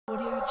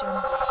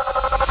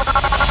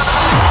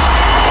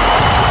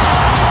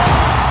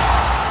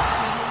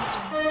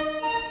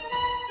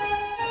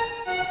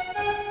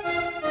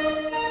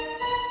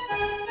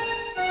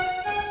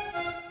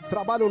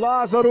Trabalha o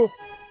Lázaro,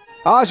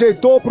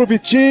 ajeitou pro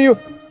Vitinho,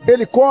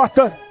 ele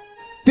corta,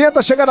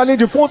 tenta chegar na linha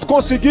de fundo,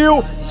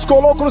 conseguiu,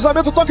 descolou o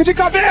cruzamento, toque de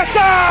cabeça!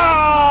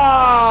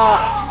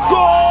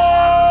 Gol!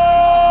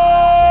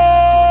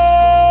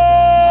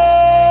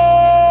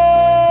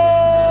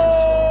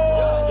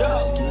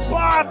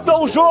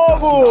 Mata o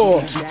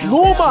jogo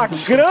numa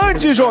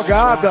grande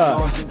jogada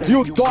e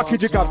o toque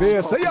de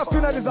cabeça e a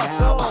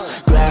finalização.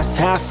 Glass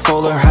half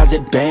full or has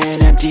it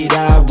been emptied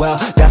out? Well,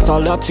 that's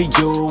all up to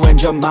you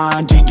and your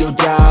mind. Do you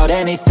doubt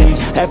anything,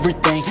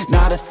 everything,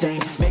 not a thing?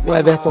 O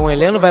Everton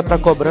Heleno vai para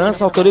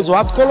cobrança, autoriza o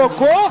árbitro,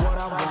 colocou.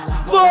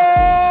 Gol!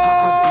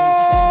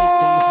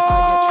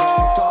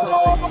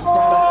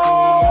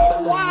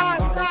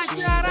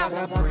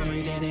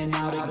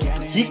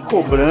 Que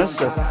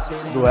cobrança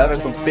do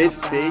Everton,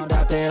 perfeito.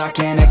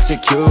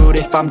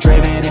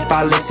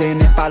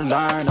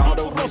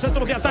 O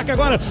centro de ataque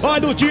agora,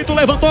 olha o Tito,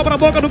 levantou pra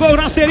boca do gol,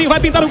 Rasteirinho vai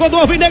pintar o gol do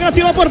Alvinegra,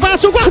 tirou por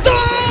baixo, guardou!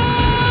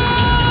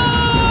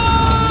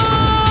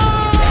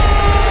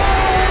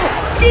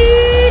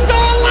 Que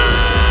golaço,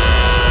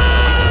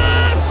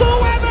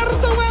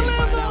 Everton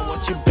Heleno!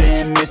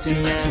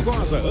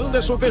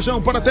 Anderson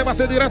Feijão para até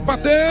bater direto,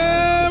 bateu,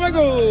 é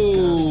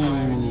gol!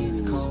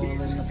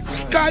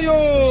 Caiu!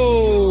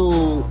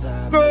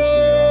 Gol!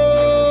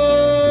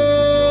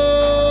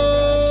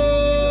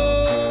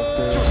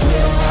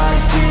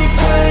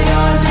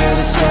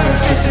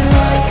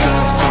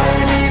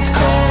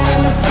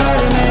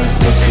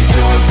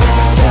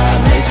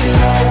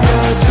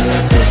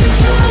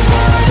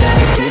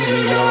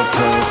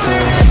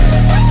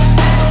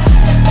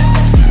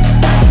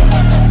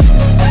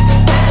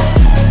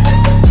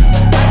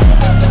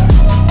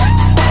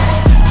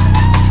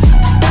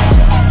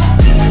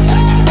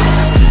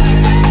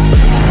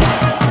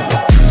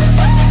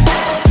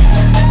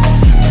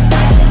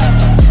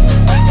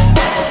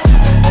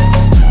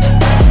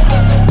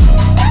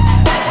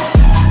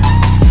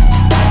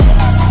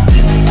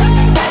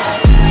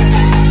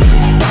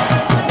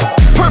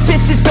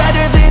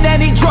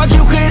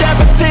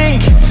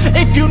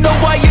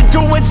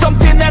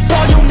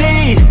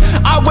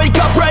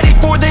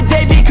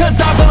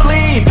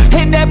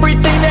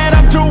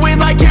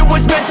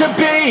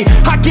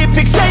 I get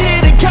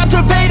fixated and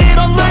captivated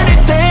on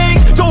learning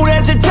things. Don't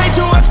hesitate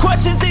to ask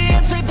questions, the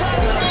answer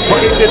that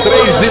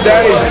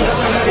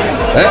 43:10.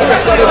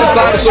 Everton Heleno,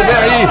 Thaleson vem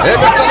aí.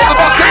 Everton Heleno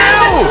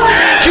bateu!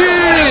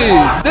 Que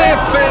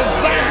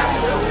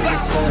defesaça!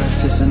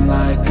 Surfacing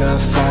like a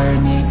fire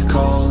needs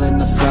coal in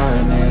the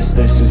furnace.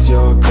 This is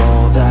your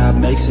goal that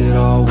makes it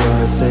all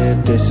worth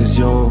it. This is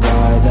your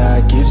why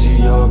that gives you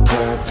your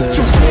purpose.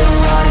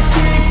 Realize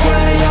deep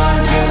way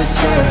under the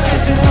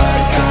surface, and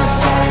like a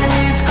fire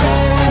needs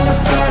coal in the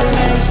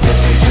furnace.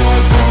 This is your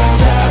goal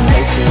that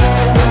makes it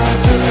all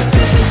worth it.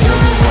 This is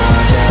your why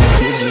that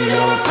gives you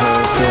your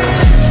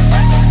purpose.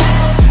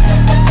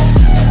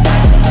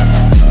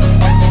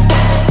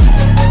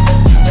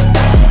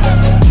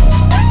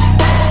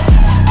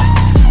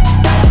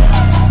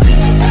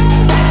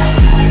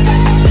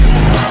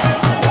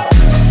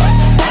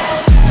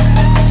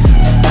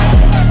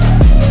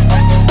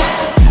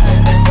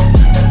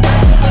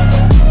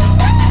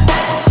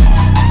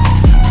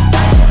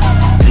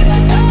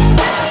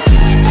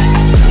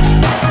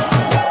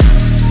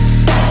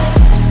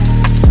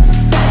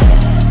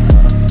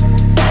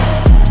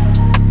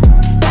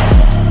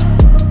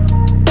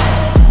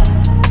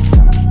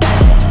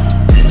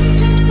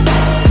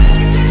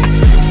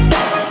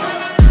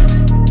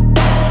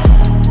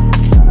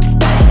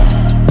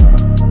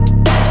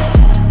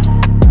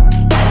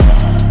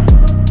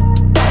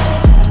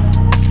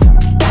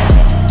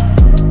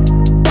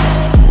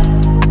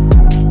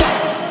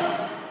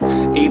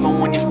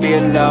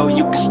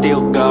 You can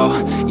still go.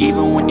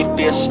 Even when you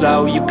feel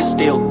slow, you can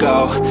still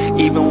go.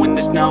 Even when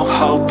there's no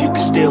hope, you can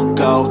still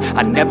go.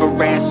 I never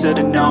answer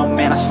to no,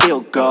 man, I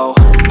still go.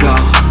 Go,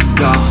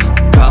 go,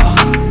 go,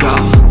 go,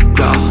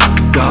 go,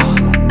 go, go,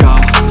 go,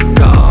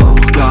 go,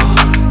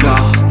 go,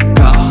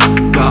 go,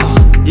 go,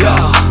 yo,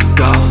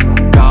 go,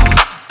 go,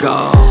 go.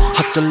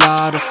 Hustle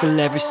hard, hustle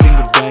every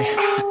single day.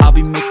 I'll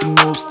be making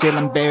moves till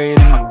I'm buried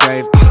in my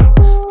grave.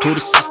 To the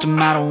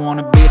system, I don't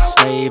wanna be a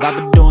slave. I've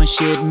been doing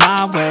shit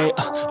my way,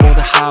 or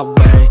the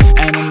highway.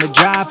 And in the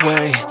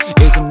driveway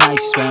is a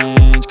nice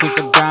range, cause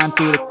I grind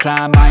through the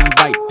climb, I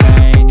invite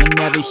pain. You'll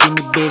never hear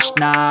me, bitch,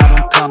 nah, I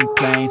don't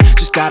complain.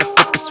 Just gotta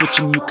flip the switch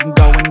and you can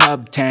go and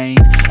obtain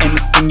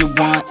anything you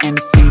want,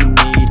 anything you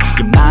need.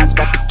 Your mind's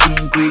got the key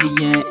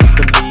ingredient, it's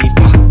belief.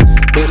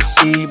 They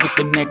deceive with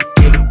the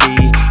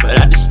negativity, but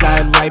I just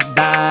slide right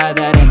by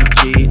that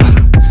energy.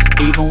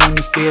 Even when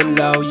you feel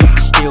low, you can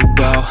still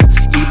go.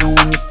 Even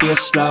when you feel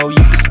slow,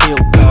 you can still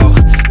go.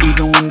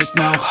 Even when there's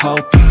no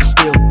hope, you can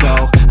still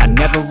go. I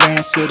never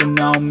answer to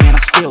no, man, I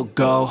still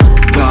go.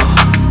 Go,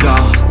 go,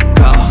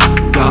 go,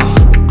 go,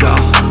 go,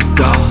 go,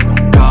 go,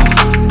 go,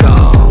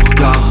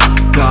 go,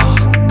 go,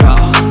 go.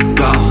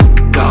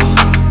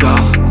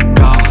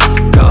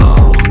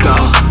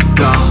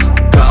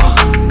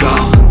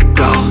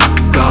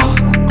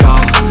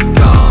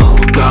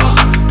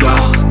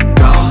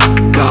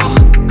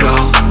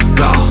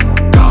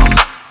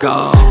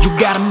 You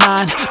got a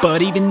mind,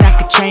 but even that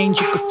could change.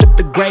 You could flip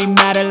the gray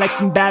matter like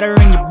some batter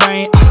in your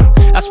brain.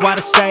 That's why I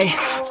say,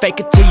 fake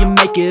it till you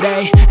make it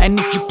A. And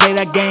if you play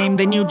that game,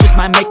 then you just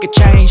might make a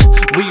change.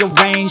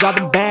 Rearrange all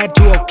the bad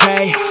to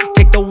okay.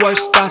 Take the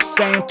worst thoughts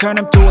saying, turn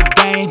them to a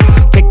game.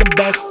 Take the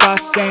best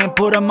thoughts saying,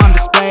 put them on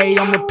display.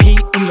 On repeat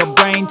in your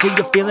brain till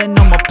you're feeling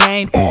no more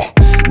pain.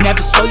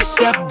 Never slow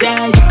yourself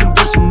down, you can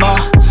do some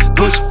more.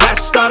 Push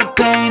past all the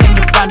pain and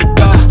you'll find a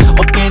door.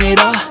 Open it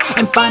up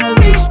and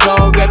finally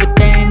explore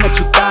everything that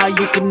you thought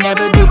you could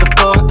never do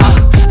before.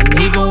 And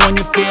even when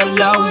you feel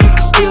low, you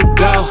can still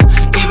go.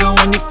 Even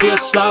when you feel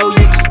slow,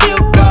 you can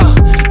still go.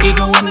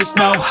 Even when there's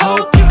no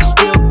hope, you can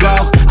still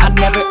go. I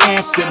never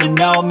answer to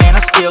no, man, I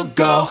still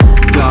go.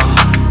 Go,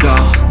 go,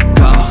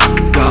 go,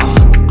 go,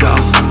 go, go,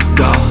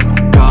 go,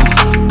 go,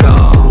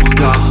 go,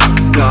 go,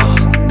 go, go,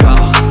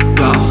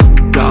 go,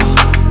 go,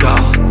 go,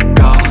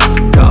 go,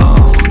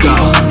 go.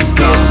 Even when you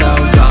feel low,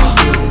 you can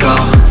still go.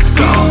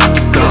 Even when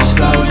you feel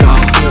slow, you can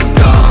still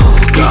go.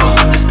 Even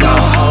when there's no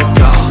hope,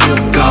 you can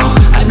still go.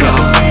 I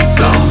never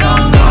answer to no,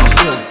 man, I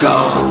still go.